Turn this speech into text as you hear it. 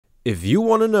If you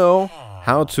want to know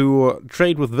how to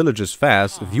trade with villagers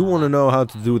fast, if you want to know how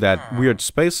to do that weird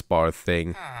spacebar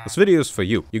thing, this video is for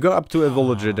you. You go up to a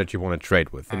villager that you want to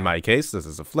trade with. In my case, this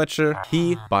is a Fletcher.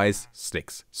 He buys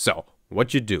sticks. So,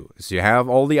 what you do is you have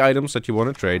all the items that you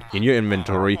want to trade in your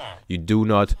inventory. You do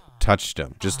not touch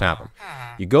them. Just have them.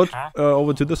 You go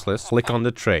over to this list, click on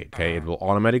the trade. Okay, it will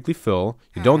automatically fill.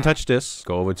 You don't touch this.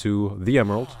 Go over to the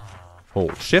emerald.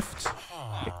 Hold shift.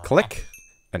 You click.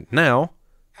 And now,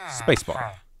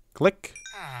 spacebar. Click,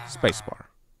 spacebar.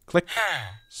 Click,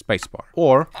 spacebar.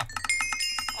 Or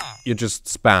you just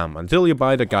spam until you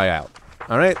buy the guy out.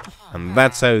 Alright? And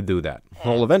that's how you do that.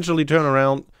 He'll eventually turn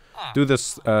around, do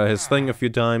this his thing a few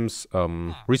times,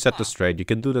 reset the trade. You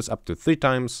can do this up to 3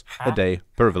 times a day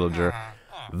per villager.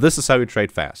 This is how you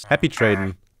trade fast. Happy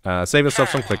trading. Save yourself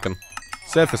some clicking.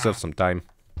 Save yourself some time.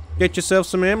 Get yourself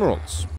some emeralds.